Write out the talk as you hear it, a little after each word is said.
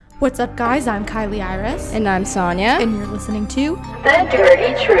What's up, guys? I'm Kilee Iris. And I'm Sonia. And you're listening to The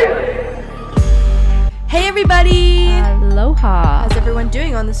Dirty Truth. Hey, everybody! Aloha. How's everyone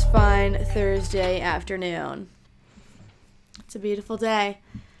doing on this fine Thursday afternoon? It's a beautiful day.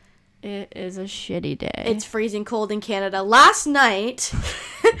 It is a shitty day. It's freezing cold in Canada. Last night,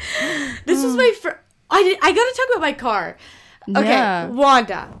 this was my first... I gotta talk about my car. Okay, Yeah.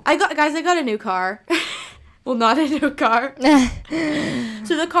 Wanda. I got a new car. Well, not a new car.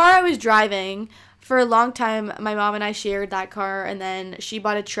 So the car I was driving, for a long time, my mom and I shared that car, and then she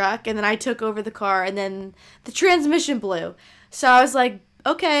bought a truck, and then I took over the car, and then the transmission blew. So I was like,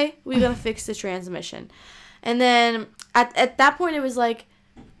 okay, we gotta fix the transmission. And then at that point, it was like,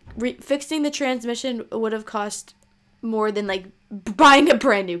 fixing the transmission would have cost more than, like, buying a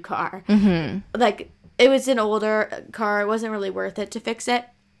brand new car. Mm-hmm. Like, it was an older car. It wasn't really worth it to fix it.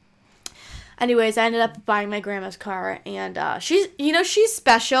 Anyways, I ended up buying my grandma's car, and she's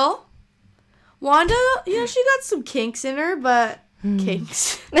special. Wanda, she got some kinks in her, but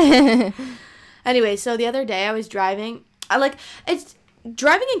kinks. Anyway, so the other day I was driving.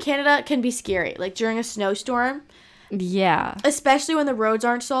 Driving in Canada can be scary. Like, during a snowstorm. Yeah. Especially when the roads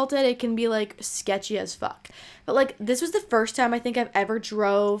aren't salted, it can be, like, sketchy as fuck. But, like, this was the first time I think I've ever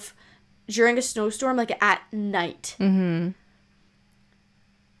drove during a snowstorm, like, at night. Mm-hmm.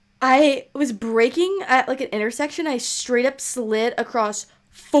 I was braking at, like, an intersection. I straight up slid across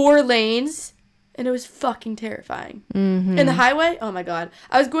 4 lanes, and it was fucking terrifying. Mm-hmm. In the highway, oh my god.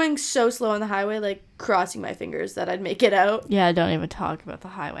 I was going so slow on the highway, like, crossing my fingers that I'd make it out. Yeah, don't even talk about the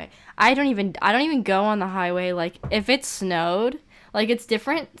highway. I don't even go on the highway. Like, if it snowed, like, it's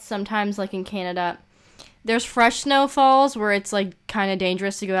different sometimes, like, in Canada. There's fresh snowfalls where it's, like, kind of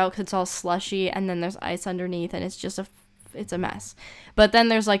dangerous to go out because it's all slushy, and then there's ice underneath, and it's just it's a mess. But then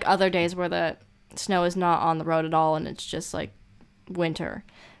there's, like, other days where the snow is not on the road at all, and it's just, like, winter.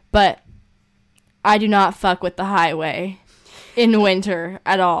 But I do not fuck with the highway in winter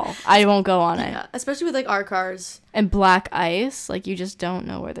at all. I won't go on it. Yeah, especially with, like, our cars. And black ice, like, you just don't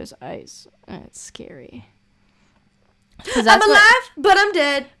know where there's ice. And it's scary. I'm alive, but I'm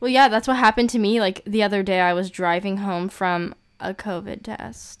dead. Well, yeah, that's what happened to me. Like, the other day I was driving home from a COVID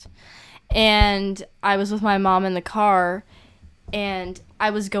test. And I was with my mom in the car, and I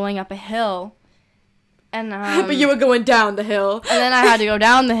was going up a hill. And but you were going down the hill. And then I had to go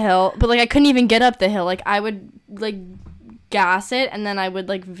down the hill. But, like, I couldn't even get up the hill. Like, I would, like, gas it, and then I would,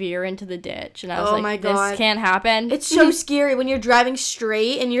 like, veer into the ditch. And I was my God. This can't happen. It's so scary when you're driving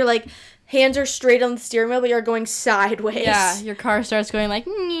straight, and you're, like, hands are straight on the steering wheel, but you're going sideways. Yeah, your car starts going, like,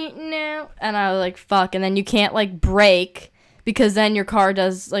 no. And I was like, fuck. And then you can't, like, brake. Because then your car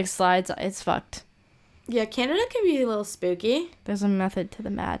does, like, slides. It's fucked. Yeah, Canada can be a little spooky. There's a method to the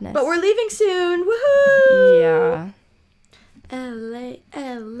madness. But we're leaving soon. Woohoo! Yeah. L.A.,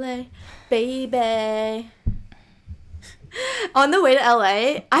 L.A., baby. On the way to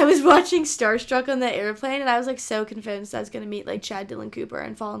L.A., I was watching Starstruck on the airplane, and I was, like, so convinced I was going to meet, like, Chad Dylan Cooper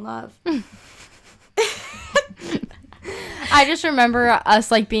and fall in love. I just remember us,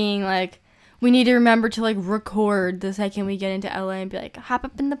 like, being, like, we need to remember to, like, record the second we get into LA and be like, hop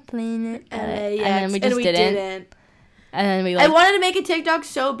up in the plane at LA. Yeah, and then we just didn't. And then we, like... I wanted to make a TikTok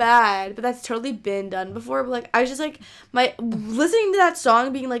so bad, but that's totally been done before. But, like, I was just, like, listening to that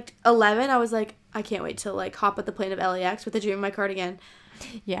song being, like, 11, I was like, I can't wait to, like, hop at the plane of LAX with a dream in my cardigan.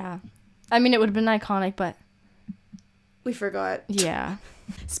 Yeah. I mean, it would have been iconic, but... We forgot. Yeah.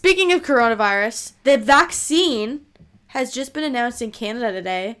 Speaking of coronavirus, the vaccine has just been announced in Canada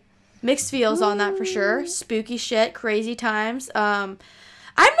today. Mixed feels on that for sure. Spooky shit, crazy times. I'm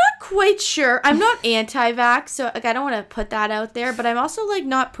not quite sure. I'm not anti-vax, so, like, I don't want to put that out there, but I'm also, like,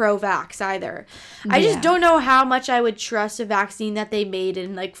 not pro-vax either. Yeah. I just don't know how much I would trust a vaccine that they made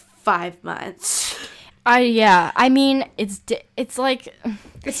in, like, 5 months. I mean, it's like...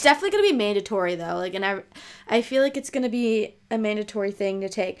 It's definitely going to be mandatory, though. Like, and I feel like it's going to be a mandatory thing to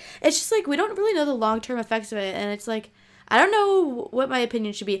take. It's just, like, we don't really know the long-term effects of it, and it's, like... I don't know what my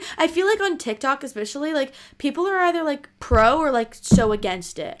opinion should be. I feel like on TikTok especially, like, people are either, like, pro or, like, so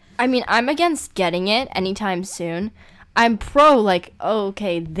against it. I mean, I'm against getting it anytime soon. I'm pro, like, oh,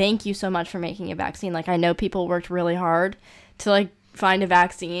 okay, thank you so much for making a vaccine. Like, I know people worked really hard to, like, find a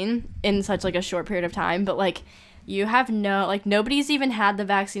vaccine in such, like, a short period of time. But, like, you have nobody's even had the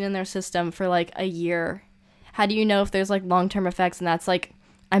vaccine in their system for, like, a year. How do you know if there's, like, long-term effects? And that's, like,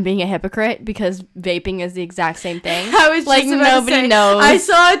 I'm being a hypocrite because vaping is the exact same thing. I was like, just about nobody to say, knows. I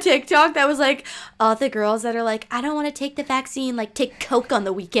saw a TikTok that was like, all the girls that are like, I don't want to take the vaccine, like, take Coke on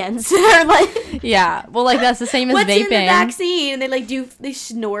the weekends. Or like, yeah. Well, like, that's the same as what's vaping. in the vaccine? And they, like, they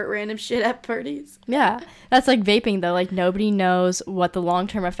snort random shit at parties. Yeah. That's like vaping, though. Like, nobody knows what the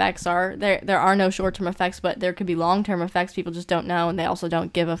long-term effects are. There are no short-term effects, but there could be long-term effects. People just don't know, and they also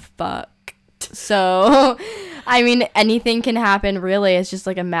don't give a fuck. So, I mean, anything can happen, really. It's just,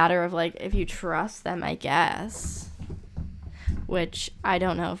 like, a matter of, like, if you trust them, I guess. Which, I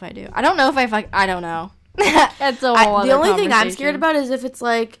don't know if I do. I don't know if I don't know. That's a whole other The only thing I'm conversation. scared about is if it's,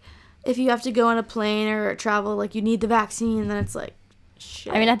 like, if you have to go on a plane or travel, like, you need the vaccine, then it's, like,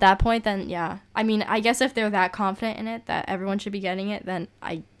 shit. I mean, at that point, then, yeah. I mean, I guess if they're that confident in it, that everyone should be getting it, then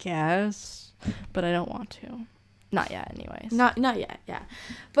I guess. But I don't want to. Not yet, anyways. Not yet, yeah.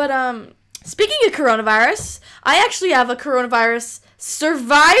 But, speaking of coronavirus, I actually have a coronavirus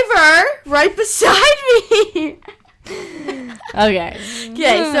survivor right beside me. Okay.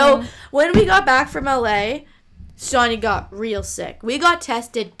 Okay, so when we got back from LA, Sonia got real sick. We got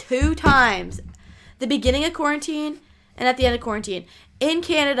tested 2 times. The beginning of quarantine and at the end of quarantine. In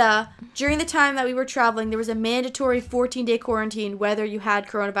Canada, during the time that we were traveling, there was a mandatory 14-day quarantine whether you had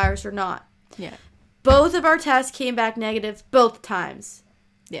coronavirus or not. Yeah. Both of our tests came back negative both times.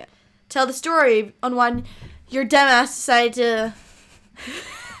 Yeah. Tell the story on when your dumbass decided to...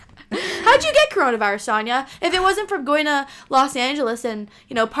 How'd you get coronavirus, Sonia? If it wasn't from going to Los Angeles and,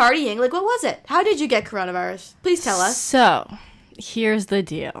 partying, like, what was it? How did you get coronavirus? Please tell us. So, here's the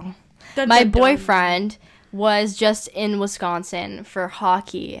deal. Dun, My dun, dun. boyfriend was just in Wisconsin for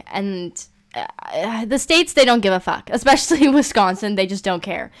hockey, and the states, they don't give a fuck. Especially Wisconsin, they just don't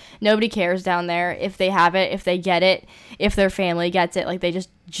care. Nobody cares down there if they have it, if they get it, if their family gets it. Like, they just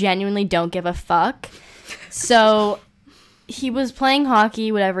genuinely don't give a fuck. So he was playing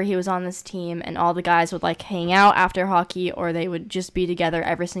hockey, whatever, he was on this team, and all the guys would, like, hang out after hockey, or they would just be together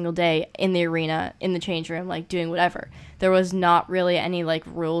every single day in the arena, in the change room, like, doing whatever. There was not really any, like,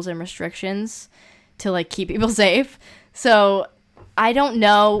 rules and restrictions to, like, keep people safe. So I don't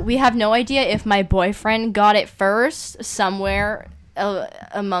know. We have no idea if my boyfriend got it first somewhere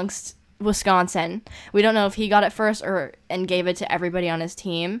amongst Wisconsin. We don't know if he got it first and gave it to everybody on his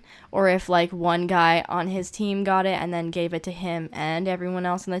team, or if, like, one guy on his team got it and then gave it to him and everyone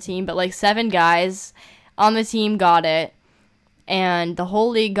else on the team. But, like, 7 guys on the team got it, and the whole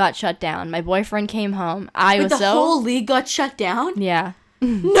league got shut down. My boyfriend came home. The whole league got shut down? Yeah.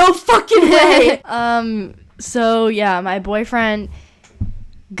 No fucking way! So, yeah, my boyfriend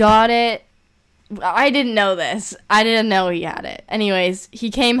got it. I didn't know this. I didn't know he had it. Anyways,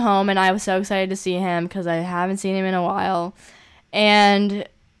 he came home, and I was so excited to see him because I haven't seen him in a while. And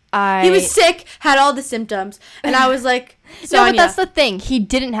he was sick, had all the symptoms, and I was like, Sonia. No, but that's the thing. He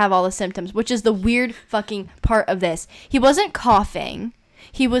didn't have all the symptoms, which is the weird fucking part of this. He wasn't coughing.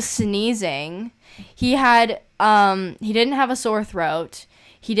 He was sneezing. He had, he didn't have a sore throat.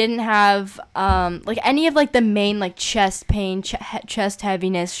 He didn't have, like, any of, like, the main, like, chest pain, chest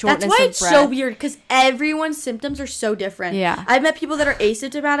heaviness, shortness of breath. That's why it's so weird, because everyone's symptoms are so different. Yeah. I've met people that are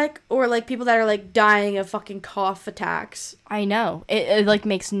asymptomatic, or, like, people that are, like, dying of fucking cough attacks. I know. It like,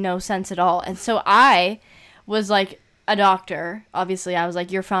 makes no sense at all. And so I was, like, a doctor. Obviously, I was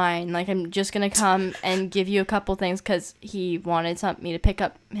like, you're fine. Like, I'm just going to come and give you a couple things, because he wanted me to pick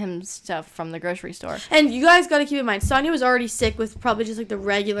up him stuff from the grocery store. And you guys got to keep in mind, Sonia was already sick with probably just, like, the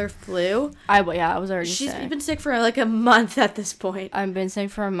regular flu. I was already sick. She's been sick for, like, a month at this point. I've been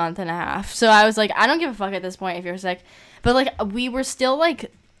sick for a month and a half. So I was like, I don't give a fuck at this point if you're sick. But, like, we were still,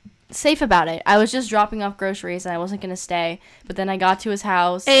 like, safe about it. I was just dropping off groceries, and I wasn't going to stay. But then I got to his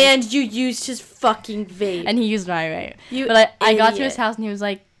house. And you used his fucking vape. And he used my vape. But I got to his house, and he was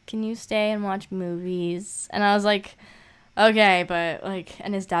like, can you stay and watch movies? And I was like, okay, but, like,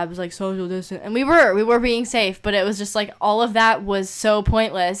 and his dad was like, social distance. And we were being safe, but it was just like, all of that was so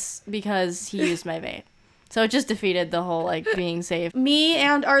pointless because he used my vape. So it just defeated the whole, like, being safe. Me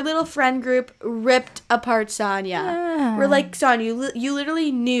and our little friend group ripped apart Sonia. Yeah. We're like, Sonia, you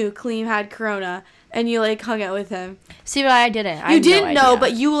literally knew Kilee had corona, and you, like, hung out with him. See, but I didn't. You didn't know,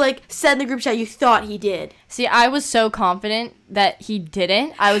 but you, like, said in the group chat you thought he did. See, I was so confident that he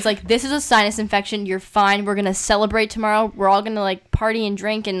didn't. I was like, this is a sinus infection. You're fine. We're going to celebrate tomorrow. We're all going to, like, party and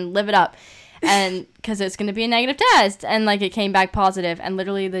drink and live it up. And because it's going to be a negative test. And, like, it came back positive. And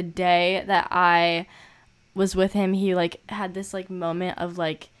literally the day that I was with him, he, like, had this, like, moment of,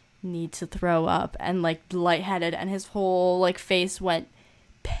 like, need to throw up and, like, lightheaded. And his whole, like, face went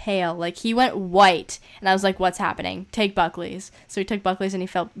pale. Like, he went white. And I was like, what's happening? Take Buckley's. So he took Buckley's, and he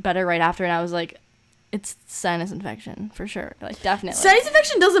felt better right after. And I was like, It's sinus infection for sure. Like, definitely. Sinus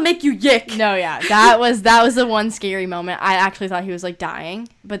infection doesn't make you yick. No, yeah. That was the one scary moment. I actually thought he was like dying,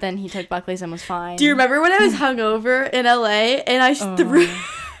 but then he took Buckley's and was fine. Do you remember when I was hungover in LA and I threw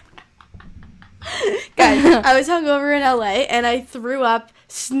Guys, I was hungover in LA and I threw up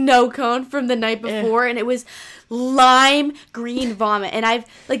snow cone from the night before and it was lime green vomit, and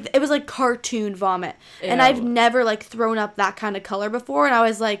it was like cartoon vomit. Ew. And I've never like thrown up that kind of color before, and I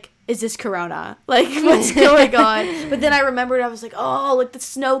was like, is this corona? Like, what's going on? But then I remembered, I was like, oh, like the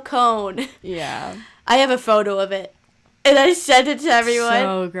snow cone. Yeah. I have a photo of it, and I sent it to everyone.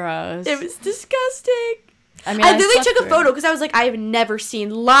 So gross. It was disgusting. I mean, I literally took a photo because I was like, I have never seen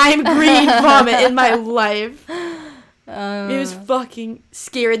lime green vomit in my life. It was fucking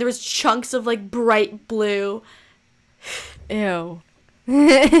scary. There was chunks of like bright blue. Ew.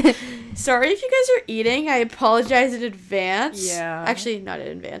 Sorry if you guys are eating. I apologize in advance. Yeah. Actually, not in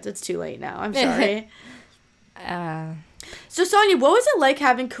advance. It's too late now. I'm sorry. So, Sonia, what was it like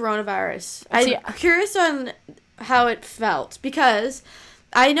having coronavirus? I'm curious on how it felt, because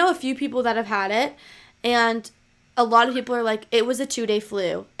I know a few people that have had it, and a lot of people are like, it was a 2-day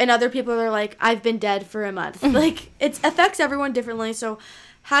flu. And other people are like, I've been dead for a month. Like, it affects everyone differently. So,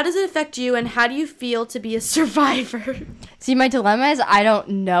 how does it affect you, and how do you feel to be a survivor? See, my dilemma is I don't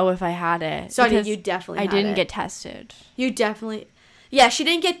know if I had it. Sonia, you definitely had it. I didn't get tested. You definitely... Yeah, she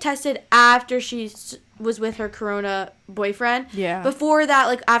didn't get tested after she was with her corona boyfriend. Yeah. Before that,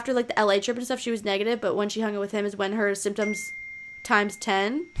 like, after, like, the LA trip and stuff, she was negative, but when she hung out with him is when her symptoms times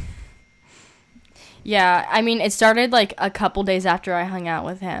 10. Yeah, I mean, it started, like, a couple days after I hung out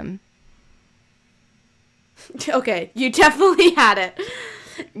with him. Okay, you definitely had it.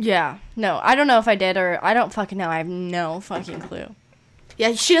 Yeah. No, I don't know if I did, or I don't fucking know. I have no fucking clue.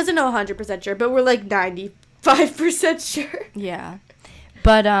 Yeah, she doesn't know 100% sure, but we're, like, 95% sure. Yeah.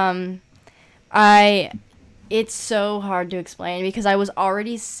 But, it's so hard to explain because I was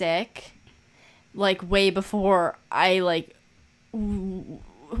already sick, like, way before I, like,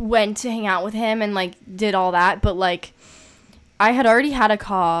 went to hang out with him and, like, did all that. But, like, I had already had a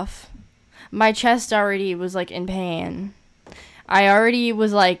cough. My chest already was, like, in pain. I already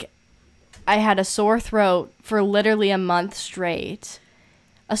was, like, I had a sore throat for literally a month straight.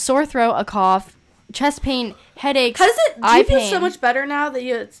 A sore throat, a cough, chest pain, headaches, How does it... Do you feel pain. so much better now that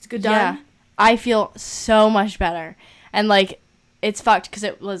it's good done? Yeah. I feel so much better. And, like, it's fucked because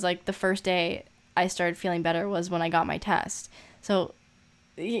it was, like, the first day I started feeling better was when I got my test. So,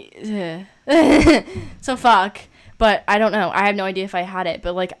 so fuck. But I don't know. I have no idea if I had it.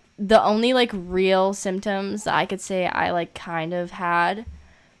 But, like, the only, like, real symptoms that I could say I, like, kind of had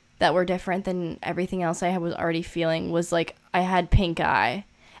that were different than everything else I was already feeling was, like, I had pink eye.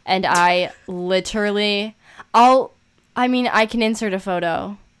 And I literally... I can insert a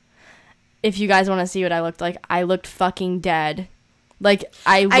photo if you guys want to see what I looked like. I looked fucking dead. Like,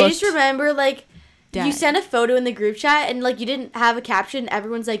 I just remember, like, dead. You sent a photo in the group chat, and, like, you didn't have a caption.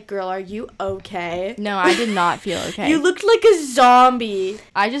 Everyone's like, girl, are you okay? No, I did not feel okay. You looked like a zombie.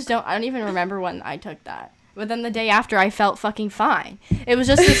 I don't even remember when I took that. But then the day after, I felt fucking fine. It was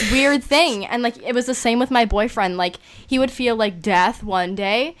just this weird thing. And, like, it was the same with my boyfriend. Like, he would feel like death one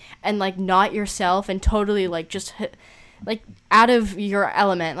day and, like, not yourself and totally, like, just, like, out of your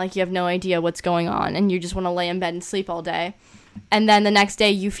element. Like, you have no idea what's going on and you just want to lay in bed and sleep all day. And then the next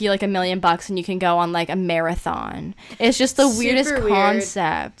day, you feel like $1,000,000 and you can go on, like, a marathon. It's just the weirdest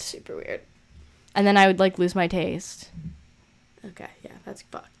concept. Super weird. And then I would, like, lose my taste. Okay, yeah, that's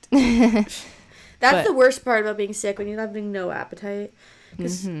fucked. That's the worst part about being sick, when you're having no appetite.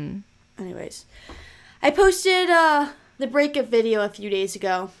 Anyways, I posted the breakup video a few days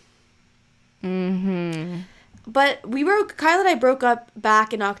ago. But Kyle and I broke up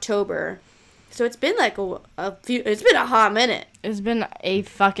back in October. So it's been like it's been a hot minute. It's been a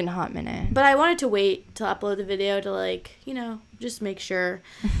fucking hot minute. But I wanted to wait to upload the video to, like, you know, just make sure.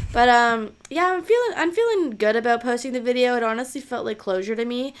 But yeah, I'm feeling good about posting the video. It honestly felt like closure to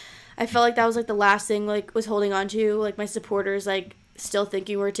me. I felt like that was, like, the last thing, like, was holding on to. Like, my supporters, like, still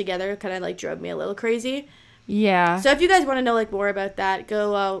thinking we're together kind of, like, drove me a little crazy. Yeah. So if you guys want to know, like, more about that,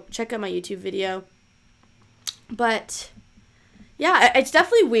 go check out my YouTube video. But yeah, it's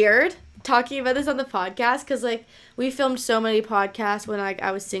definitely weird talking about this on the podcast because, like, we filmed so many podcasts when, like,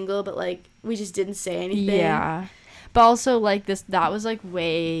 I was single, but, like, we just didn't say anything. Yeah. But also, like, that was, like,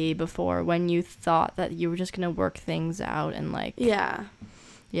 way before when you thought that you were just gonna work things out and, like... Yeah.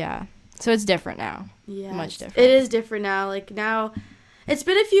 Yeah. So it's different now. Yeah. Much different. It is different now. Like, now, it's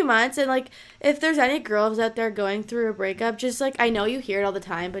been a few months, and, like, if there's any girls out there going through a breakup, just, like, I know you hear it all the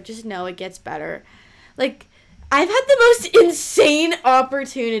time, but just know it gets better. Like, I've had the most insane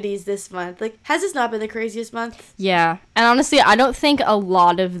opportunities this month. Like, has this not been the craziest month? Yeah. And honestly, I don't think a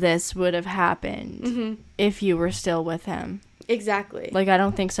lot of this would have happened if you were still with him. Exactly. Like, I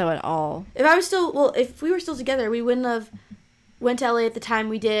don't think so at all. If we were still together, we wouldn't have went to LA at the time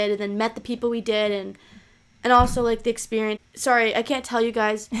we did and then met the people we did and also, like, the experience. Sorry, I can't tell you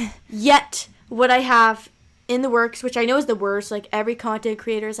guys yet what I have in the works, which I know is the worst. Like, every content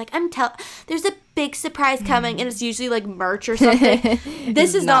creator is like, there's a big surprise coming, and it's usually like merch or something.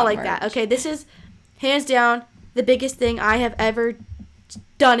 This is not like merch. That. Okay, this is hands down the biggest thing I have ever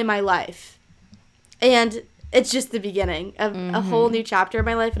done in my life, and it's just the beginning of a whole new chapter of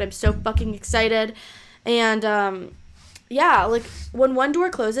my life, and I'm so fucking excited. And yeah, like, when one door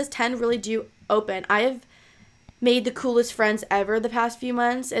closes, 10 really do open. I have made the coolest friends ever the past few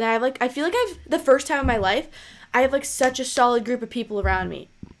months, and I feel like the first time in my life, I have, like, such a solid group of people around me.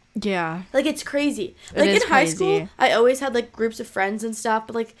 Yeah. Like, it's crazy. Like, in high school, I always had, like, groups of friends and stuff,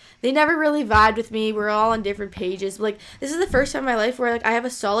 but, like, they never really vibed with me. We're all on different pages. But, like, this is the first time in my life where, like, I have a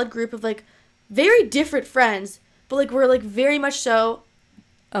solid group of, like, very different friends, but, like, we're, like, very much so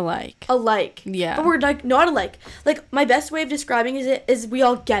alike. Yeah. But we're, like, not alike. Like, my best way of describing it is we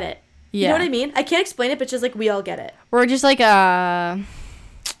all get it. Yeah. You know what I mean? I can't explain it, but just, like, we all get it. We're just, like, they're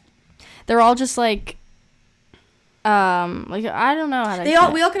all just, like, I don't know how to we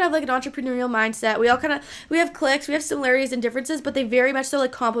all kind of have, like, an entrepreneurial mindset. We have cliques, we have similarities and differences, but they very much so,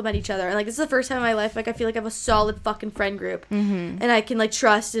 like, complement each other. And, like, this is the first time in my life, like, I feel like I have a solid fucking friend group. And I can, like,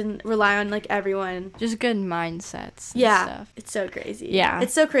 trust and rely on, like, everyone. Just good mindsets and stuff. It's so crazy. Yeah.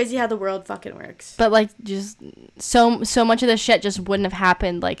 It's so crazy how the world fucking works. But, like, just so much of this shit just wouldn't have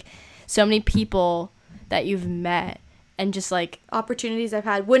happened. Like, so many people that you've met and just, like, opportunities I've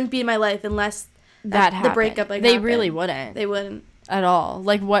had wouldn't be in my life unless that happened. The breakup, like, they happened. really wouldn't. They wouldn't at all.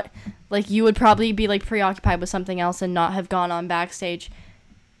 Like, what? Like, you would probably be, like, preoccupied with something else and not have gone on backstage.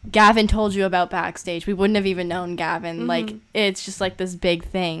 Gavin told you about backstage. We wouldn't have even known Gavin. Like, it's just, like, this big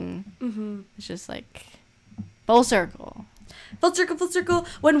thing. It's just, like, full circle. Full circle.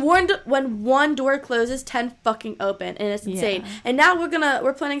 When one door closes, 10 fucking open, and it's insane. And now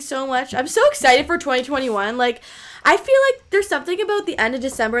we're planning so much. I'm so excited for 2021. Like, I feel like there's something about the end of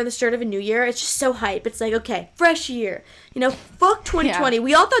December and the start of a new year. It's just so hype. It's like, okay, fresh year. You know, fuck 2020. Yeah.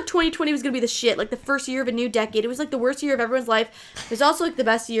 We all thought 2020 was gonna be the shit. Like, the first year of a new decade. It was like the worst year of everyone's life. It was also like the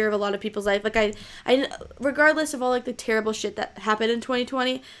best year of a lot of people's life. Like, I regardless of all, like, the terrible shit that happened in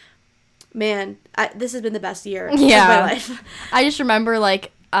 2020. Man, this has been the best year of my life. I just remember,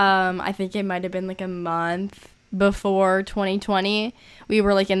 like, I think it might have been, like, a month before 2020. We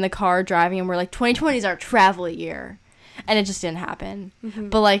were, like, in the car driving, and we're like, 2020 is our travel year. And it just didn't happen.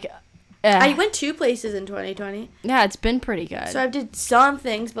 But, like... I went 2 places in 2020. Yeah, it's been pretty good. So I did some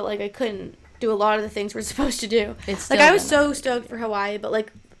things, but, like, I couldn't do a lot of the things we're supposed to do. It's like, I was so stoked for Hawaii, but,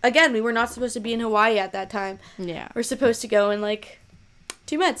 like, again, we were not supposed to be in Hawaii at that time. Yeah. We're supposed to go in, like...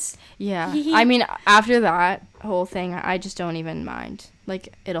 2 months. Yeah. I mean, after that whole thing, I just don't even mind.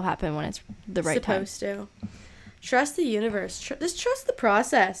 Like, it'll happen when it's the right time. Supposed to. Trust the universe. Just trust the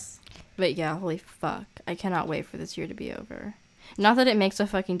process. But yeah, holy fuck. I cannot wait for this year to be over. Not that it makes a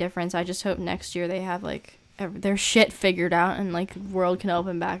fucking difference. I just hope next year they have, like, their shit figured out and, like, world can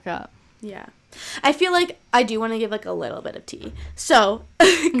open back up. Yeah. I feel like I do want to give, like, a little bit of tea. So,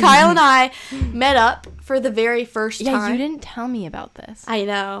 Kyle and I met up for the very first time. Yeah, you didn't tell me about this. I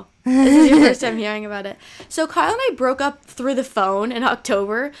know. This is your first time hearing about it. So, Kyle and I broke up through the phone in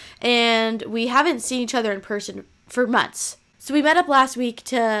October, and we haven't seen each other in person for months. So, we met up last week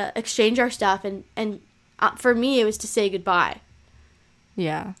to exchange our stuff, and for me, it was to say goodbye.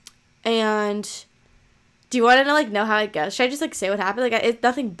 Yeah. And... do you want to know how it goes? Should I just, like, say what happened? Like,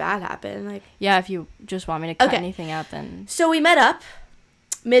 nothing bad happened. Like, yeah, if you just want me to cut anything out, then... So we met up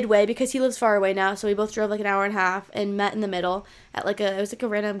midway because he lives far away now. So we both drove, like, an hour and a half and met in the middle at, like, it was, like, a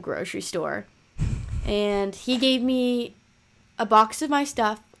random grocery store. And he gave me a box of my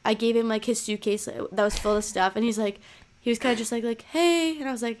stuff. I gave him, like, his suitcase that was full of stuff. And he was kind of just like, hey. And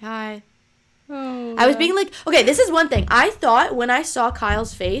I was like, hi. Oh. I was being like, okay, this is one thing. I thought when I saw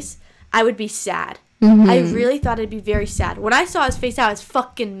Kyle's face, I would be sad. I really thought I'd be very sad. When I saw his face, I was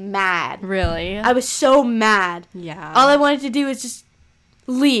fucking mad. Really? I was so mad. Yeah. All I wanted to do was just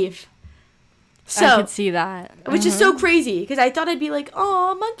leave. So, I could see that. Which is so crazy, because I thought I'd be like,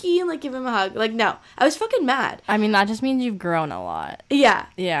 oh, monkey, and, like, give him a hug. Like, no. I was fucking mad. I mean, that just means you've grown a lot. Yeah.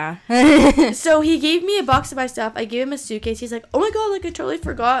 Yeah. So he gave me a box of my stuff. I gave him a suitcase. He's like, oh my god, like, I totally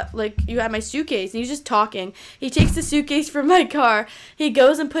forgot, like, you had my suitcase. And he's just talking. He takes the suitcase from my car. He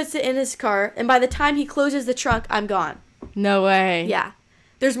goes and puts it in his car. And by the time he closes the trunk, I'm gone. No way. Yeah.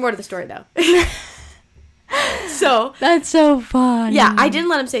 There's more to the story, though. So that's so fun. yeah, I didn't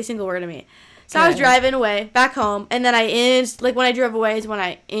let him say a single word to me. So I was driving away back home, and then when I drove away is when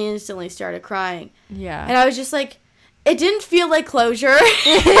I instantly started crying. Yeah. And I was just like, it didn't feel like closure.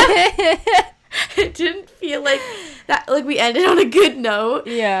 It didn't feel like that, like we ended on a good note.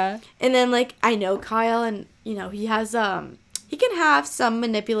 Yeah. And then like I know Kyle, and you know he has he can have some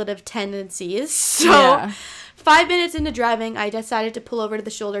manipulative tendencies. So 5 minutes into driving, I decided to pull over to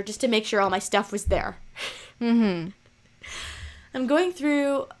the shoulder just to make sure all my stuff was there. I'm going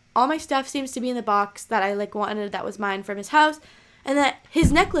through. All my stuff seems to be in the box that I, like, wanted that was mine from his house. And that his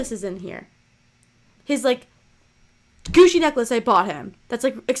necklace is in here. His, like, Gucci necklace I bought him. That's,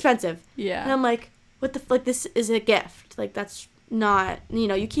 like, expensive. Yeah. And I'm like, what the, like, this is a gift. Like, that's not, you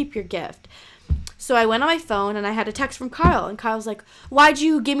know, you keep your gift. So I went on my phone, and I had a text from Kyle. And Kyle's like, why'd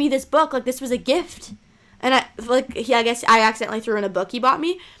you give me this book? Like, this was a gift. And I, like, I guess I accidentally threw in a book he bought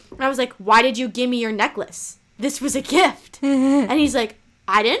me. And I was like, why did you give me your necklace? This was a gift. And he's like,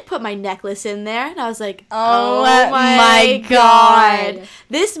 I didn't put my necklace in there. And I was like, oh my God.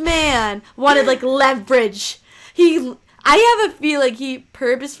 This man wanted, like, leverage. I have a feeling he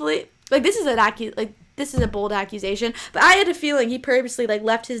purposefully, like, this is a bold accusation, but I had a feeling he purposely, like,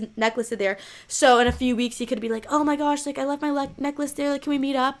 left his necklace in there. So in a few weeks he could be like, oh my gosh, like, I left my necklace there. Like, can we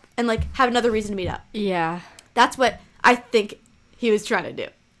meet up? And, like, have another reason to meet up. Yeah. That's what I think he was trying to do.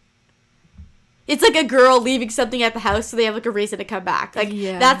 It's like a girl leaving something at the house so they have, like, a reason to come back. Like,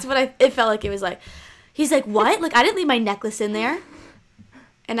 that's what it felt like it was like. He's like, what? Like, I didn't leave my necklace in there.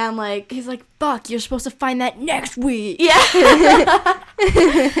 And I'm like... He's like, fuck, you're supposed to find that next week. Yeah.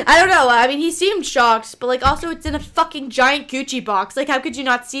 I don't know. I mean, he seemed shocked, but, like, also it's in a fucking giant Gucci box. Like, how could you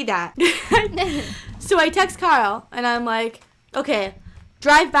not see that? So I text Kyle, and I'm like, okay,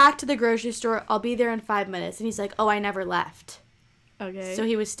 drive back to the grocery store. I'll be there in 5 minutes. And he's like, oh, I never left. Okay. So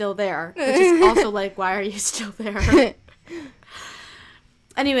he was still there. Which is also like, why are you still there?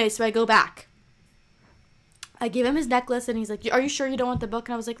 Anyway, so I go back. I give him his necklace, and he's like, are you sure you don't want the book?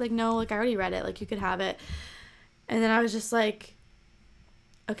 And I was like, no, like, I already read it. Like, you could have it. And then I was just like,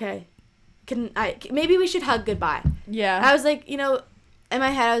 okay, maybe we should hug goodbye. Yeah. I was like, you know, in my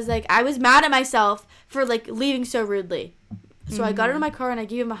head, I was like, I was mad at myself for, like, leaving so rudely. So I got into my car, and I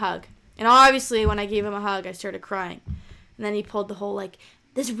gave him a hug. And obviously, when I gave him a hug, I started crying. And then he pulled the whole, like,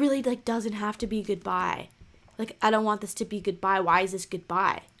 this really, like, doesn't have to be goodbye. Like, I don't want this to be goodbye. Why is this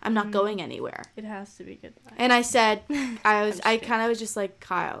goodbye? I'm not going anywhere. It has to be goodbye. And I said, I kind of was just like,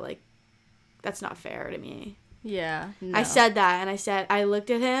 Kyle, like, that's not fair to me. Yeah. No. I said that, and I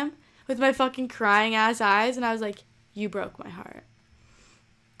looked at him with my fucking crying ass eyes, and I was like, you broke my heart.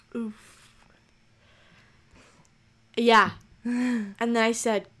 Oof. Yeah. And then I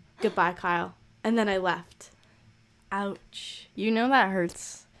said, goodbye, Kyle. And then I left. Ouch. You know that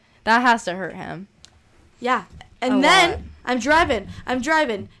hurts. That has to hurt him. Yeah. And then I'm driving.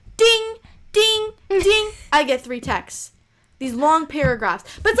 Ding, ding, ding. I get 3 texts. These long paragraphs.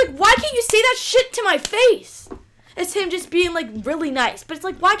 But it's like, why can't you say that shit to my face? It's him just being, like, really nice. But it's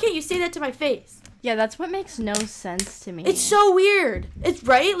like, why can't you say that to my face? Yeah, that's what makes no sense to me. It's so weird. It's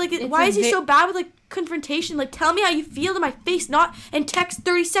right? Like, why is he so bad with, like, confrontation? Like, tell me how you feel to my face, not and text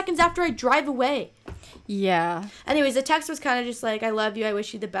 30 seconds after I drive away. Yeah. Anyways, the text was kind of just like, I love you, I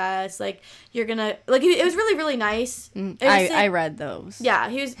wish you the best, like, you're gonna, like, it was really, really nice. I read those. Yeah,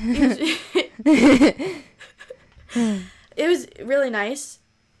 he was it was really nice,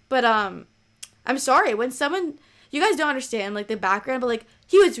 but, I'm sorry, when someone, you guys don't understand, like, the background, but, like,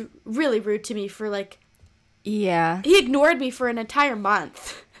 he was really rude to me for, like, yeah. He ignored me for an entire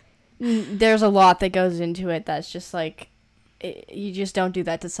month. There's a lot that goes into it that's just, like, you just don't do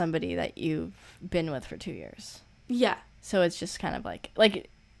that to somebody that you've been with for 2 years. Yeah. So it's just kind of like,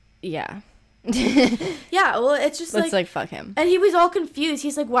 yeah. Yeah, well, it's just like, fuck him. And he was all confused.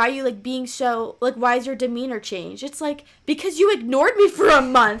 He's like, why are you, like, being so, like, why is your demeanor changed? It's like, because you ignored me for a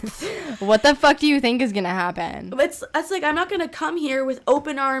month. What the fuck do you think is gonna happen? It's like, I'm not gonna come here with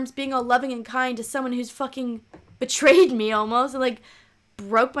open arms, being all loving and kind to someone who's fucking betrayed me almost, and, like,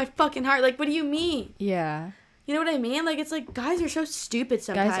 broke my fucking heart. Like, what do you mean? Yeah. You know what I mean? Like, it's like, guys are so stupid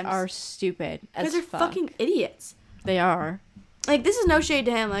sometimes. Guys are stupid as fuck. Guys are fucking idiots. They are. Like, this is no shade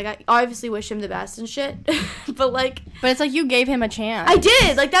to him. Like, I obviously wish him the best and shit. But, like... But it's like, you gave him a chance. I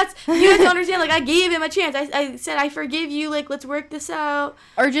did! Like, that's... You guys don't understand. Like, I gave him a chance. I said, I forgive you. Like, let's work this out.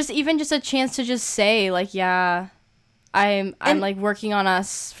 Or just a chance to just say, like, yeah... I'm like working on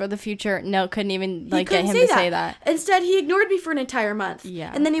us for the future. No, couldn't even like get him to say that. Instead, he ignored me for an entire month. Yeah.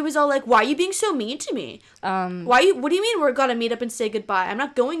 And then he was all like, "Why are you being so mean to me? What do you mean we're gonna meet up and say goodbye? I'm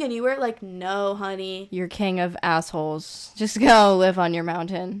not going anywhere." Like, no, honey. You're king of assholes. Just go live on your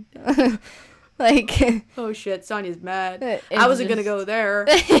mountain. Like, oh shit, Sonia's mad. It's I wasn't just- gonna go there.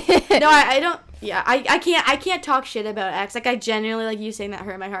 No, I don't. Yeah, I can't talk shit about X. Like, I genuinely, like you saying that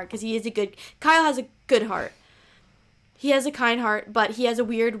hurt my heart, because he is Kyle has a good heart. He has a kind heart, but he has a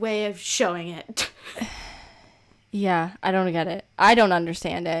weird way of showing it. Yeah, I don't get it. I don't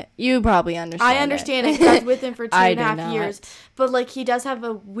understand it. You probably understand I understand it, because I was with him for 2.5 not. years. But, like, he does have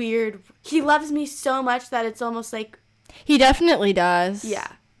a weird... He loves me so much that it's almost like... He definitely does. Yeah.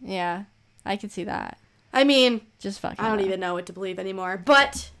 Yeah, I could see that. I mean... Just fucking I don't even know what to believe anymore.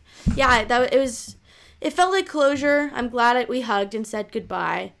 But, yeah, it felt like closure. I'm glad we hugged and said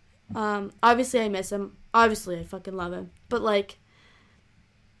goodbye. Obviously, I miss him. Obviously, I fucking love him. But, like...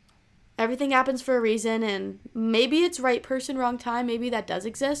 Everything happens for a reason, and maybe it's right person, wrong time. Maybe that does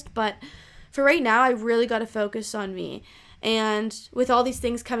exist, but for right now, I really got to focus on me. And with all these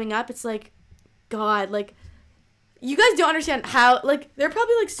things coming up, it's like, God, like, you guys don't understand how, like, they're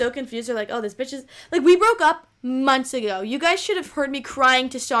probably, like, so confused. They're like, oh, this bitch is, like, we broke up months ago. You guys should have heard me crying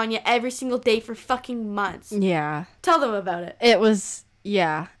to Sonia every single day for fucking months. Yeah. Tell them about it. It was,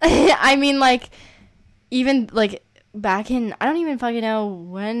 yeah. I mean, like, even, like... Back in, I don't even fucking know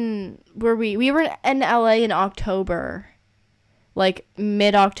when were we were in LA in October, like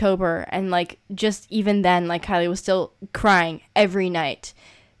mid-October, and like just even then, like Kilee was still crying every night,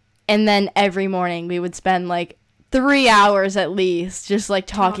 and then every morning we would spend like 3 hours at least just like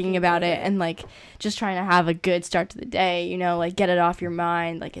talking about it and like just trying to have a good start to the day, you know, like get it off your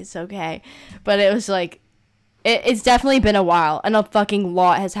mind, like it's okay. But it was like it's definitely been a while, and a fucking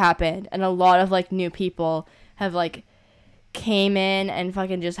lot has happened, and a lot of like new people have like came in and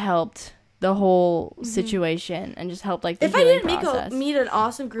fucking just helped the whole situation and just helped like the if I healing didn't process. meet an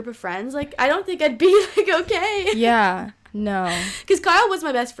awesome group of friends, like, I don't think I'd be like okay. Yeah, no. Because Kyle was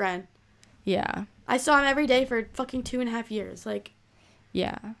my best friend. Yeah. I saw him every day for fucking 2.5 years. Like,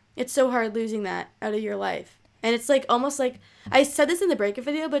 Yeah. it's so hard losing that out of your life. And it's like almost like, I said this in the breakup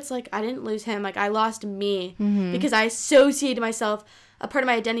video, but it's like I didn't lose him. Like, I lost me because I associated myself, a part of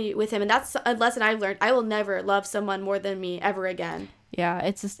my identity, with him. And that's a lesson I've learned. I will never love someone more than me ever again. Yeah,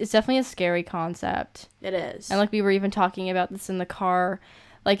 it's definitely a scary concept. It is. And like we were even talking about this in the car,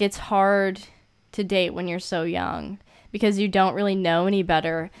 like it's hard to date when you're so young because you don't really know any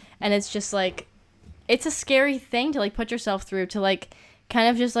better. And it's just like, it's a scary thing to like put yourself through, to like kind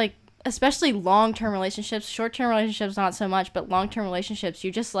of just like, especially long-term relationships. Short-term relationships not so much, but long-term relationships,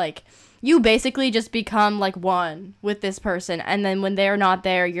 you just like, you basically just become like one with this person, and then when they're not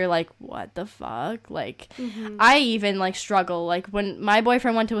there, you're like, what the fuck? Like, I even like struggle, like when my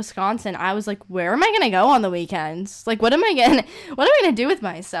boyfriend went to Wisconsin, I was like, where am I gonna go on the weekends? Like, what am I gonna do with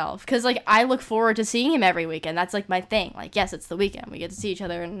myself? Because like I look forward to seeing him every weekend. That's like my thing. Like, yes, it's the weekend, we get to see each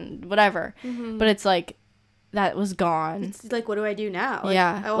other and whatever, but it's like, that was gone. It's like, what do I do now? Like,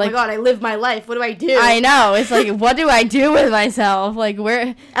 yeah. Oh like, my God, I live my life. What do I do? I know. It's like, what do I do with myself? Like,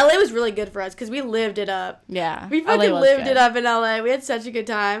 where? LA was really good for us because we lived it up. Yeah. We fucking lived it up in LA. We had such a good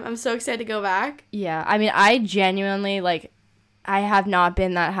time. I'm so excited to go back. Yeah. I mean, I genuinely, like, I have not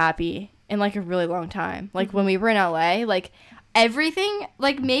been that happy in, like, a really long time. Like, when we were in LA, like, everything,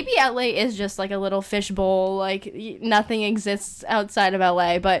 like, maybe LA is just, like, a little fishbowl. Like, nothing exists outside of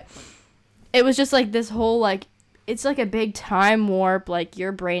LA. But it was just, like, this whole, like, it's like a big time warp. Like,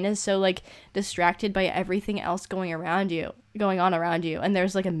 your brain is so like distracted by everything else going on around you, and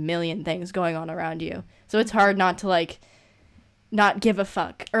there's like a million things going on around you, so it's hard not to like not give a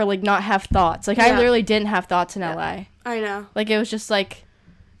fuck or like not have thoughts. Like, I literally didn't have thoughts in LA. I know. Like, it was just like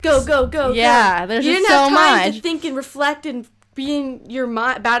go yeah, there's you just didn't so have time much to think and reflect and be in your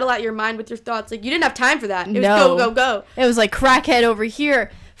mind, battle out your mind with your thoughts. Like, you didn't have time for that. It was go. It was like crackhead over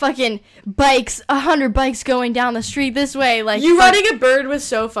here, fucking bikes, 100 bikes going down the street this way. Like, you riding a bird was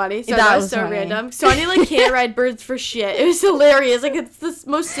so funny. So that was so funny. random. Sonia like can't ride birds for shit. It was hilarious. Like, it's the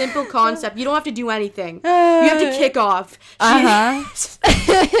most simple concept. You don't have to do anything. You have to kick off. And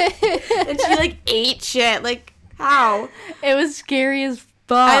she like ate shit. Like, how? It was scary as fuck.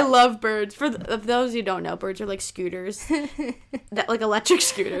 I love birds. For those who don't know, birds are like scooters, like electric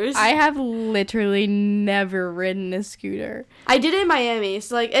scooters. I have literally never ridden a scooter. I did it in Miami,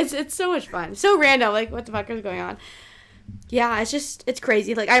 so like it's so much fun. So random. Like, what the fuck is going on? Yeah, it's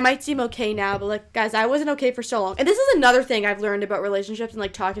crazy. Like, I might seem okay now, but like, guys, I wasn't okay for so long. And this is another thing I've learned about relationships and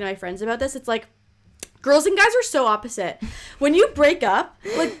like talking to my friends about this. It's like, girls and guys are so opposite. When you break up,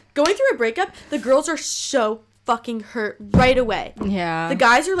 like going through a breakup, the girls are so fucking hurt right away. Yeah. The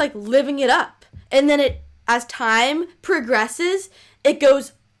guys are like living it up. And then as time progresses, it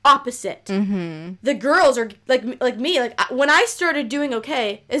goes opposite. The girls are like me. Like, when I started doing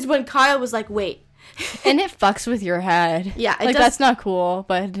okay is when Kyle was like, wait, And it fucks with your head. Yeah, like, that's not cool,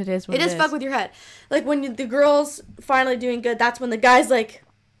 but it is what it is. It is fuck with your head. Like, when the girl's finally doing good, that's when the guy's like,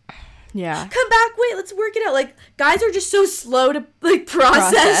 yeah, come back, wait, let's work it out. Like, guys are just so slow to, like,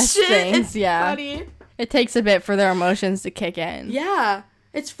 process shit. Things, it's yeah. funny. It takes a bit for their emotions to kick in. Yeah,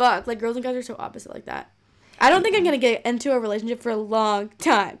 it's fucked. Like, girls and guys are so opposite like that. I don't think I'm gonna get into a relationship for a long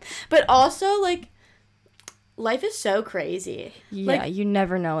time. But also, like, life is so crazy. Yeah, like, you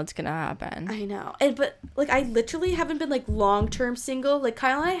never know what's gonna happen. I know. But like, I literally haven't been like long-term single. Like,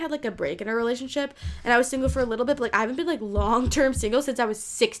 Kyle and I had like a break in our relationship, and I was single for a little bit, but like, I haven't been like long-term single since I was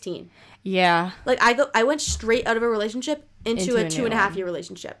 16. Yeah. Like, I went straight out of a relationship into a 2.5-year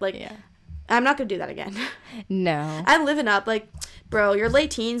relationship. Like, yeah. I'm not gonna do that again. No. I'm living up. Like, bro, your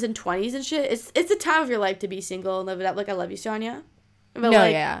late teens and 20s and shit, it's the time of your life to be single and live it up. Like, I love you, Sonia. But, no,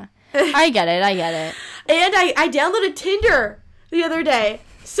 like, yeah. I get it. And I downloaded Tinder the other day.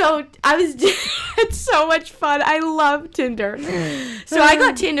 So it's so much fun. I love Tinder. So I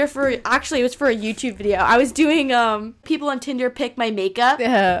got Tinder it was for a YouTube video. I was doing people on Tinder pick my makeup.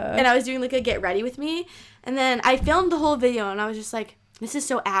 And I was doing like a get ready with me. And then I filmed the whole video and I was just like, this is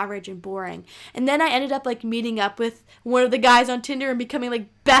so average and boring. And then I ended up like meeting up with one of the guys on Tinder and becoming like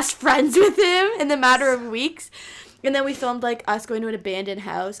best friends with him in the matter of weeks. And then we filmed, like, us going to an abandoned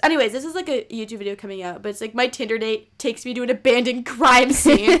house. Anyways, this is, like, a YouTube video coming out. But it's, like, my Tinder date takes me to an abandoned crime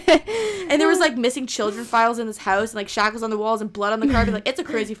scene. And there was, like, missing children files in this house. And, like, shackles on the walls and blood on the carpet. Like, it's a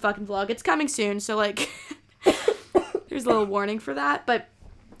crazy fucking vlog. It's coming soon. So, like, there's a little warning for that. But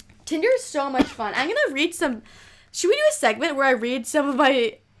Tinder is so much fun. I'm going to read some... Should we do a segment where I read some of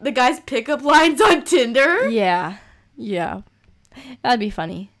the guys' pickup lines on Tinder? Yeah. Yeah. That'd be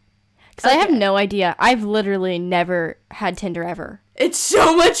funny. Because I have no idea. I've literally never had Tinder ever. It's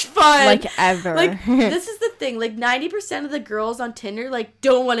so much fun. Like, ever. Like, this is the thing. Like, 90% of the girls on Tinder, like,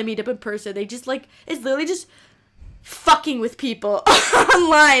 don't want to meet up in person. They just, like, it's literally just fucking with people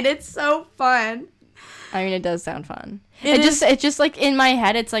online. It's so fun. I mean, it does sound fun. It's just, like, in my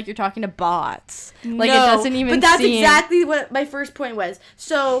head, it's like you're talking to bots. Like, no, it doesn't even but that's exactly what my first point was.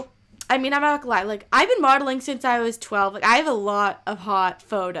 So... I mean, I'm not gonna lie. Like, I've been modeling since I was 12. Like, I have a lot of hot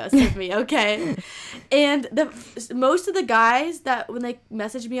photos of me, okay? And most of the guys that, when they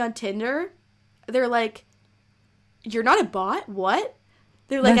message me on Tinder, they're like, you're not a bot? What?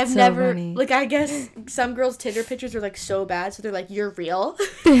 They're like, That's I've so never... funny. Like, I guess some girls' Tinder pictures are, like, so bad, so they're like, you're real?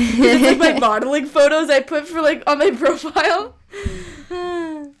 It's, like, my modeling photos I put for, like, on my profile.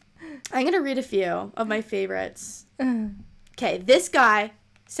 I'm gonna read a few of my favorites. Okay, this guy...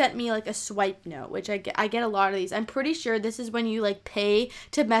 sent me like a swipe note, which I get a lot of these. I'm pretty sure this is when you like pay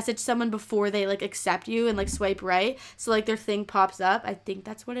to message someone before they like accept you and like swipe right, so like their thing pops up. I think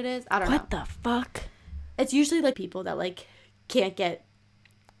that's what it is. I don't know. What the fuck? It's usually like people that like can't get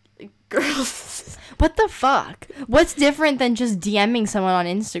girls. What the fuck? What's different than just DMing someone on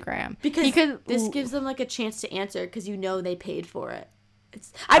Instagram? Because this gives them like a chance to answer because you know they paid for it.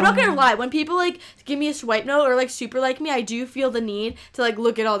 I'm not gonna lie, when people like give me a swipe note or like super like me, I do feel the need to like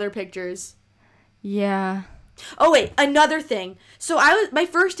look at all their pictures. Yeah. Oh wait, another thing. So my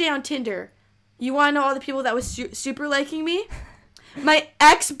first day on Tinder. You want to know all the people that was super liking me? My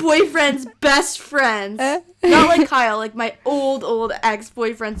ex-boyfriend's best friends. Not like Kyle, like my old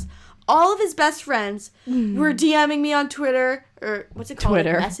ex-boyfriends. All of his best friends were DMing me on Twitter or what's it called?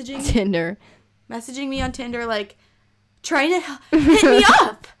 Twitter. Like, messaging Tinder. Messaging me on Tinder like trying to hit me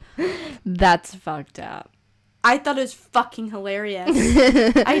up. That's fucked up. I thought it was fucking hilarious.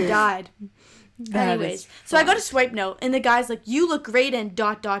 I died. Anyways, so I got a swipe note, and the guy's like, you look great in ...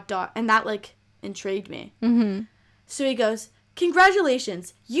 And that, like, intrigued me. Mm-hmm. So he goes,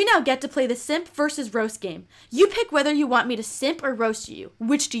 congratulations. You now get to play the simp versus roast game. You pick whether you want me to simp or roast you.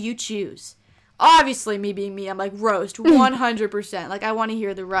 Which do you choose? Obviously, me being me, I'm like, roast, 100%. Like, I want to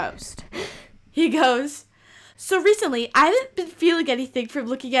hear the roast. He goes... So recently, I haven't been feeling anything from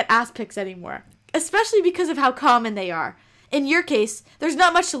looking at ass pics anymore, especially because of how common they are. In your case, there's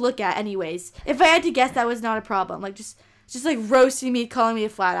not much to look at anyways. If I had to guess, that was not a problem. Like, just like roasting me, calling me a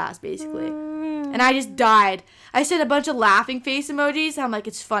flat ass, basically. And I just died. I sent a bunch of laughing face emojis. I'm like,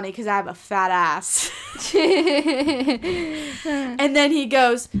 it's funny because I have a fat ass. And then he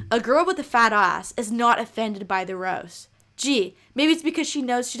goes, a girl with a fat ass is not offended by the roast. Gee, maybe it's because she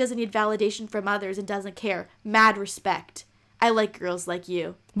knows she doesn't need validation from others and doesn't care. Mad respect. I like girls like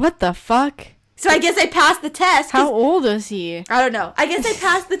you. What the fuck? So I guess I passed the test. How old is he? I don't know. I guess I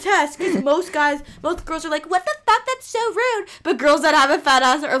passed the test because most girls are like, what the fuck? That's so rude. But girls that have a fat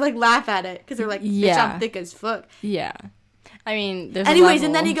ass are like, laugh at it because they're like, bitch, I'm thick as fuck. Yeah. I mean, there's Anyways,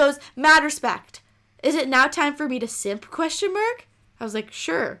 and then he goes, mad respect. Is it now time for me to simp? ? I was like,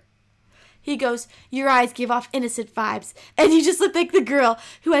 sure. He goes, your eyes give off innocent vibes, and you just look like the girl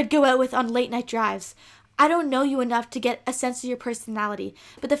who I'd go out with on late night drives. I don't know you enough to get a sense of your personality,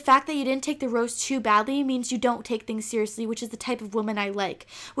 but the fact that you didn't take the roast too badly means you don't take things seriously, which is the type of woman I like.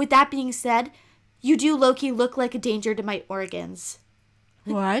 With that being said, you do low-key look like a danger to my organs.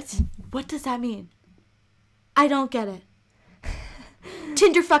 What? What does that mean? I don't get it.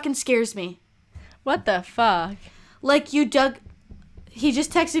 Tinder fucking scares me. What the fuck? Like you dug... He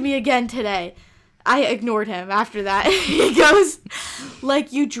just texted me again today. I ignored him after that. He goes,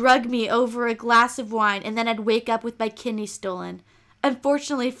 like you drug me over a glass of wine and then I'd wake up with my kidney stolen.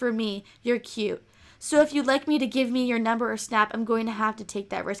 Unfortunately for me, you're cute. So if you'd like me to give me your number or snap, I'm going to have to take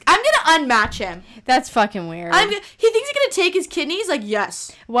that risk. I'm going to unmatch him. That's fucking weird. He thinks he's going to take his kidneys? Like,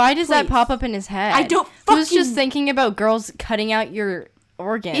 yes. Why does that pop up in his head? I don't fucking... Who's just thinking about girls cutting out your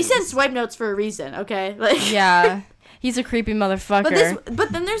organs? He sends swipe notes for a reason, okay? Like yeah. He's a creepy motherfucker.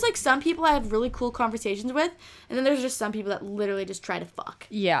 But then there's like some people I have really cool conversations with, and then there's just some people that literally just try to fuck.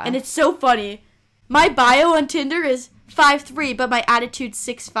 Yeah. And it's so funny. My bio on Tinder is 5'3", but my attitude's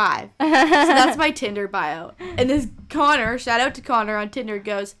 6'5". So that's my Tinder bio. And this Connor, shout out to Connor on Tinder,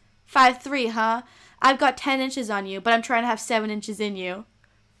 goes, 5'3", huh? I've got 10 inches on you, but I'm trying to have 7 inches in you.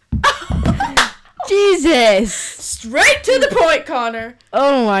 Jesus. Straight to the point, Connor.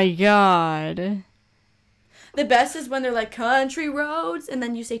 Oh my god. The best is when they're like, country roads, and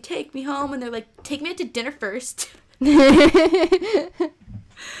then you say, take me home, and they're like, take me out to dinner first.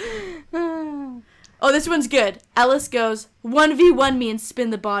 Oh, this one's good. Ellis goes, 1v1 me and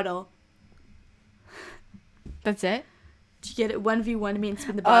spin the bottle. That's it? Did you get it? 1v1 me and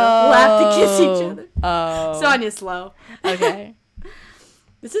spin the bottle. We'll have to kiss each other. Oh. Sonia's slow. Okay.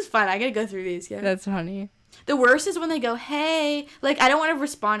 This is fun. I gotta go through these. Yeah. That's funny. The worst is when they go, hey. Like, I don't want to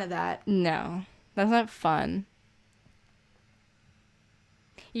respond to that. No. That's not fun.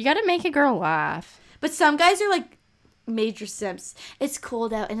 You gotta make a girl laugh. But some guys are like major simps. It's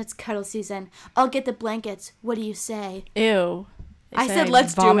cold out and it's cuddle season. I'll get the blankets. What do you say? Ew. I said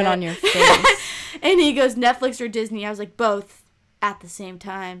let's do it. Vomit on your face. And he goes, Netflix or Disney? I was like, both at the same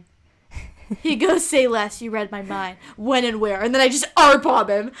time. He goes, say less. You read my mind. When and where? And then I just R-bomb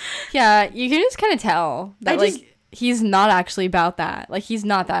him. Yeah, you can just kind of tell that he's not actually about that. Like, he's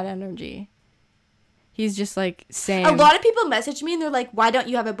not that energy. He's just like saying. A lot of people message me and they're like, why don't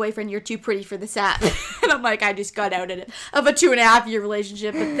you have a boyfriend? You're too pretty for this app. And I'm like, I just got out of a 2.5-year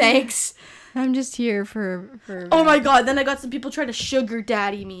relationship, but thanks. I'm just here for Oh my god, then I got some people trying to sugar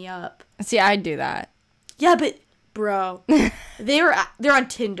daddy me up. See, I'd do that. Yeah, but bro, they're on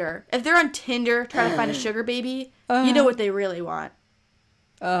Tinder. If they're on Tinder trying to find a sugar baby, you know what they really want.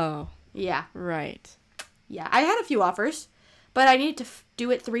 Oh. Yeah. Right. Yeah, I had a few offers, but I needed to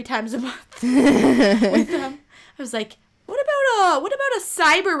do it 3 times a month with them. I was like, what about a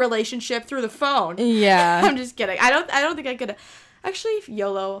cyber relationship through the phone? Yeah. I'm just kidding. I don't think I could. Actually,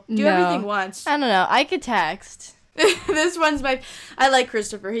 YOLO. Do everything once. I don't know. I could text. This one's I like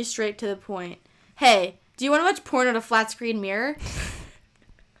Christopher. He's straight to the point. Hey, do you want to watch porn on a flat screen mirror?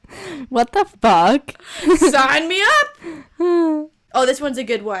 What the fuck? Sign me up. Oh, this one's a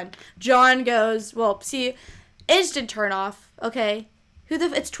good one. John goes, well, see, instant turn off. Okay.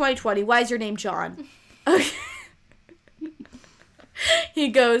 It's 2020. Why is your name John? Okay. He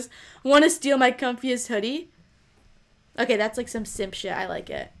goes, want to steal my comfiest hoodie? Okay, that's like some simp shit. I like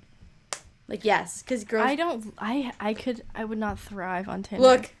it. Like, yes, because girls... I would not thrive on Tinder.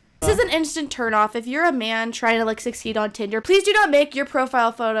 Look, this is an instant turn off. If you're a man trying to, like, succeed on Tinder, please do not make your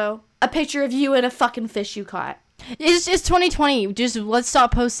profile photo a picture of you and a fucking fish you caught. It's 2020. Just let's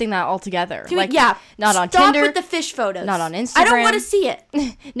stop posting that altogether. Not on Tinder. Stop with the fish photos. Not on Instagram. I don't want to see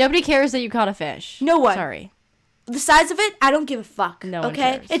it. Nobody cares that you caught a fish. No one. Sorry. The size of it, I don't give a fuck. No one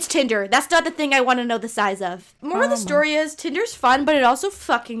okay? cares. It's Tinder. That's not the thing I want to know the size of. More of the story is, Tinder's fun, but it also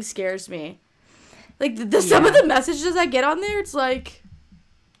fucking scares me. Like, some of the messages I get on there, it's like...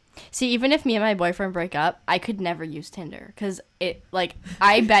 See, even if me and my boyfriend break up, I could never use Tinder. Because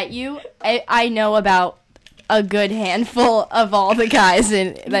I bet you, I know about a good handful of all the guys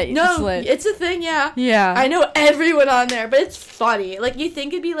it's a thing, yeah. Yeah. I know everyone on there, but it's funny. Like, you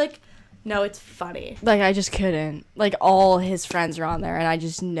think it'd be like... No, it's funny. Like, I just couldn't. Like, all his friends are on there, and I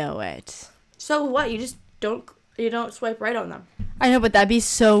just know it. So what? You don't swipe right on them. I know, but that'd be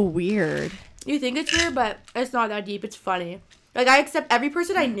so weird. You think it's weird, but it's not that deep. It's funny. Like, I accept every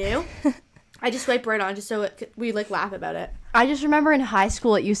person I knew. I just swipe right on just so we, like, laugh about it. I just remember in high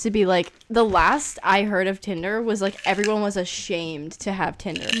school it used to be like the last I heard of Tinder was like everyone was ashamed to have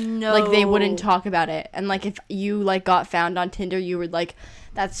Tinder. No. Like they wouldn't talk about it. And like if you like got found on Tinder, you were like,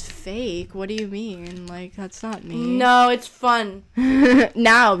 that's fake. What do you mean? Like that's not me. No, it's fun.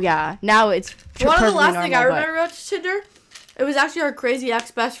 Now, yeah. Now it's One of the last normal, thing I remember about Tinder, it was actually our crazy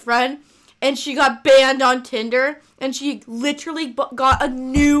ex-best friend, and she got banned on Tinder, and she literally got a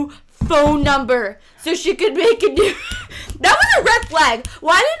new phone number so she could make a new... That was a red flag.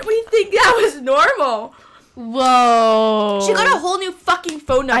 Why didn't we think that was normal? Whoa. She got a whole new fucking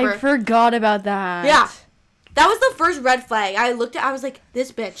phone number. I forgot about that. Yeah. That was the first red flag. I was like,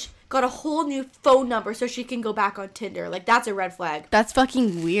 this bitch got a whole new phone number so she can go back on Tinder. Like, that's a red flag. That's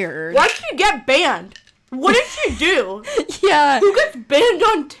fucking weird. Why did you get banned? What did she do? Yeah. Who gets banned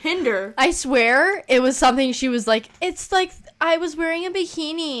on Tinder? I swear it was something she was like, it's like I was wearing a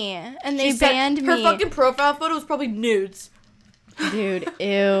bikini and they banned me. Her fucking profile photo was probably nudes. Dude,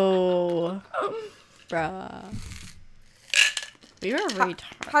 ew. Bruh. We were retarded.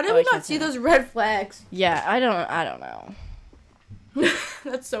 How did we not see those red flags? Yeah, I don't know.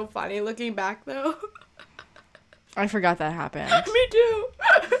 That's so funny looking back though. I forgot that happened. Me too.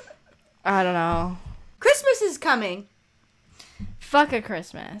 I don't know. Christmas is coming. Fuck a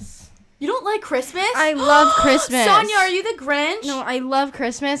Christmas. You don't like Christmas? I love Christmas. Sonia, are you the Grinch? No, I love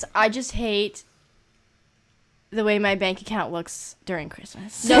Christmas. I just hate the way my bank account looks during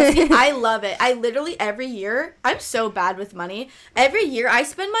Christmas. No, see, I love it. I literally every year, I'm so bad with money. Every year, I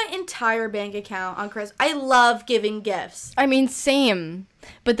spend my entire bank account on Christmas. I love giving gifts. I mean, same.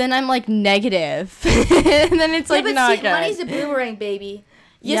 But then I'm like negative. And then it's like not good. Money's a boomerang, baby.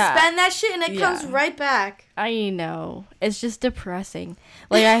 You Yeah. spend that shit and it comes right back. I know. It's just depressing.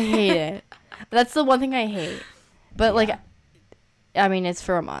 Like, I hate it. That's the one thing I hate. But, like, I mean, it's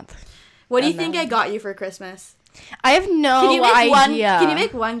for a month. What do you think I got you for Christmas? I have no idea. Can you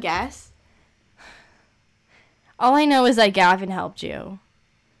make one guess? All I know is that Gavin helped you.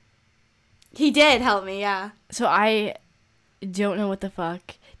 He did help me, yeah. So I don't know what the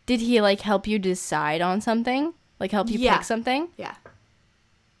fuck. Did he, like, help you decide on something? Like, help you pick something? Yeah.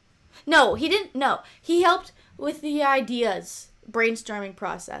 No, he didn't. No. He helped with the ideas, brainstorming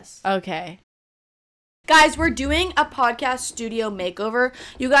process. Okay. Guys, we're doing a podcast studio makeover.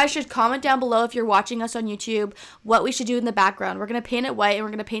 You guys should comment down below if you're watching us on YouTube what we should do in the background. We're going to paint it white and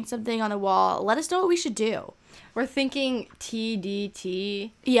we're going to paint something on the wall. Let us know what we should do. We're thinking TDT.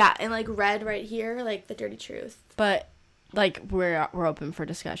 Yeah, and like red right here, like the dirty truth. But, like, we're open for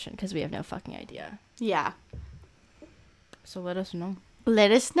discussion because we have no fucking idea. Yeah. So let us know.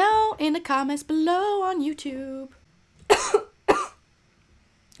 Let us know in the comments below on YouTube.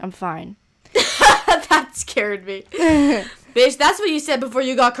 I'm fine. That scared me. Bitch, that's what you said before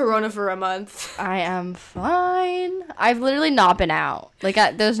you got corona for a month. I am fine. I've literally not been out. Like,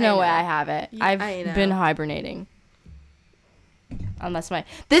 there's no way I have it. Yeah, I've I know. been hibernating. Unless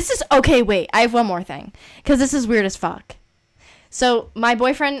this is, okay, wait. I have one more thing. Because this is weird as fuck. So, my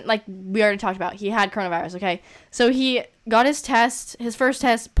boyfriend, like, we already talked about, he had coronavirus, okay? So, he got his first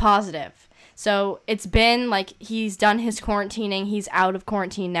test, positive. So, it's been, like, he's done his quarantining, he's out of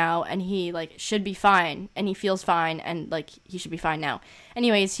quarantine now, and he, like, should be fine, and he feels fine, and, like, he should be fine now.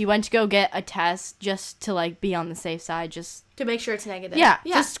 Anyways, he went to go get a test just to, like, be on the safe side, just... To make sure it's negative. Yeah,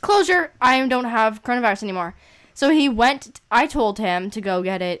 just closure, I don't have coronavirus anymore. So, I told him to go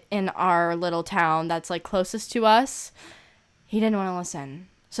get it in our little town that's, like, closest to us. He didn't want to listen.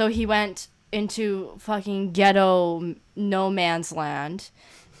 So he went into fucking ghetto no man's land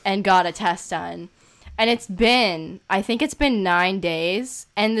and got a test done. And I think it's been 9 days,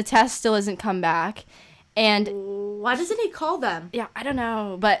 and the test still hasn't come back. And why doesn't he call them? yeah, I don't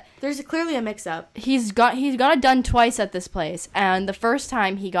know, but There's clearly a mix-up. he's got it done twice at this place. And the first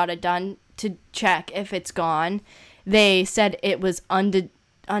time he got it done to check if it's gone, they said it was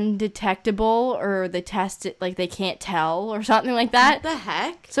undetectable, or the test, like, they can't tell or something like that. What the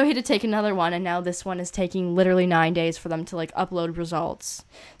heck? So he had to take another one, and now this one is taking literally 9 days for them to, like, upload results.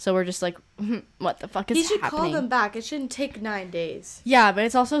 So we're just like, what the fuck is happening? He should call them back. It shouldn't take 9 days. Yeah, but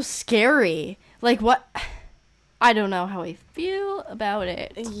it's also scary. Like, what? I don't know how I feel about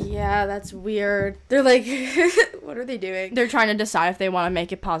it. Yeah, that's weird. They're like, what are they doing? They're trying to decide if they want to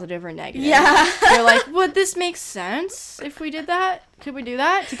make it positive or negative. Yeah. They're like, would this make sense if we did that? Could we do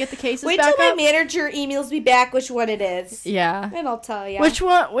that to get the cases Wait back till my up? manager emails me back which one it is. Yeah. And I'll tell you. Which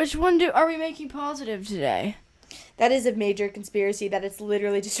one are we making positive today? That is a major conspiracy that it's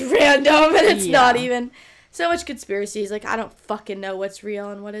literally just random and it's not even. So much conspiracies. Like, I don't fucking know what's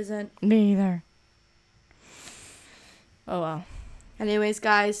real and what isn't. Me either. Oh, well. Anyways,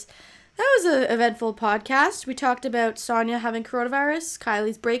 guys, That was an eventful podcast. We talked about Sonia having coronavirus,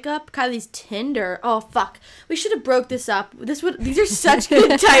 Kylie's breakup, Kylie's Tinder. Oh, fuck. We should have broke this up. These are such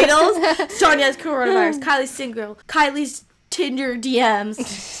good titles. Sonia's coronavirus, Kylie's single, Kylie's Tinder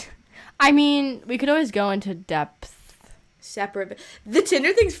DMs. I mean, we could always go into depth. Separate. The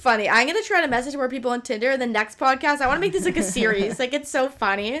Tinder thing's funny. I'm going to try to message more people on Tinder in the next podcast. I want to make this like a series. Like, it's so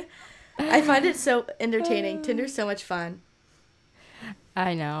funny. I find it so entertaining. Tinder's so much fun.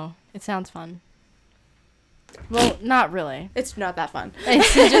 I know. It sounds fun. Well, not really. It's not that fun.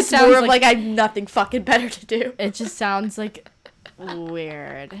 It just sounds more of like I have nothing fucking better to do. It just sounds like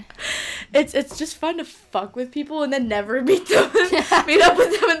weird. It's just fun to fuck with people and then never meet up with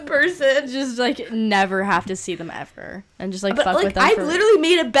them in person. Just like never have to see them ever and just like but, fuck like, with them. I've literally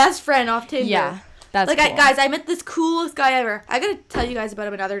made a best friend off Tinder. Yeah, that's like cool. guys, I met this coolest guy ever. I gotta tell you guys about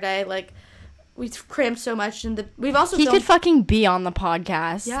him another day. Like, we crammed so much in the. We've also. He could fucking be on the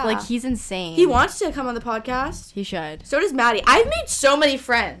podcast. Yeah, like he's insane. He wants to come on the podcast. He should. So does Maddie. I've made so many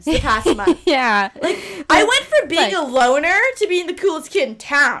friends the past month. Yeah. Like, I went from being a loner to being the coolest kid in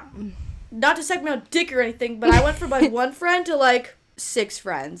town. Not to suck my own dick or anything, but I went from like 1 friend to like 6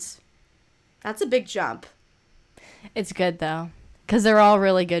 friends. That's a big jump. It's good though, because they're all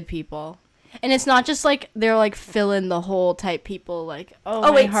really good people. And it's not just like they're like fill in the hole type people. Like,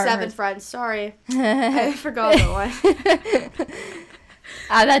 oh wait, heart 7 hurts. friends. Sorry, I forgot that one.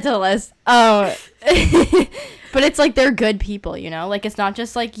 Add that to the list. Oh, but it's like they're good people, you know. Like it's not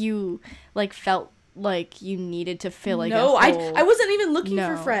just like you like felt like you needed to fill like no, a hole. I wasn't even looking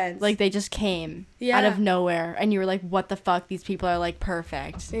for friends. Like they just came out of nowhere, and you were like, "What the fuck? These people are like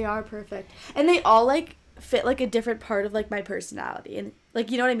perfect." They are perfect, and they all like fit like a different part of like my personality, and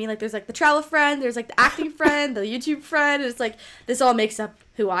like, you know what I mean. Like there's like the travel friend, there's like the acting friend, the YouTube friend, and it's like this all makes up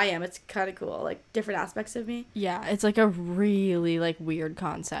who I am. It's kind of cool, like different aspects of me. Yeah, it's like a really like weird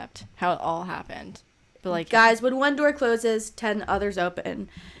concept how it all happened. But like, guys, when one door closes, 10 others open.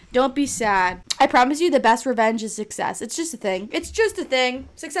 Don't be sad. I promise you the best revenge is success. It's just a thing. It's just a thing.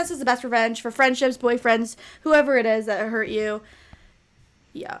 Success is the best revenge for friendships, boyfriends, whoever it is that hurt you.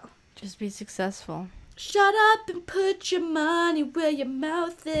 Yeah. just be successful. Shut up and put your money where your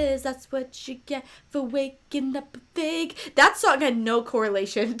mouth is. That's what you get for waking up a pig. That song had no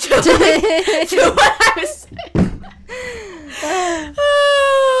correlation to, to what I was saying.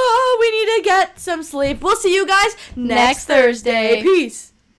 Oh, we need to get some sleep. We'll see you guys next Thursday. Peace.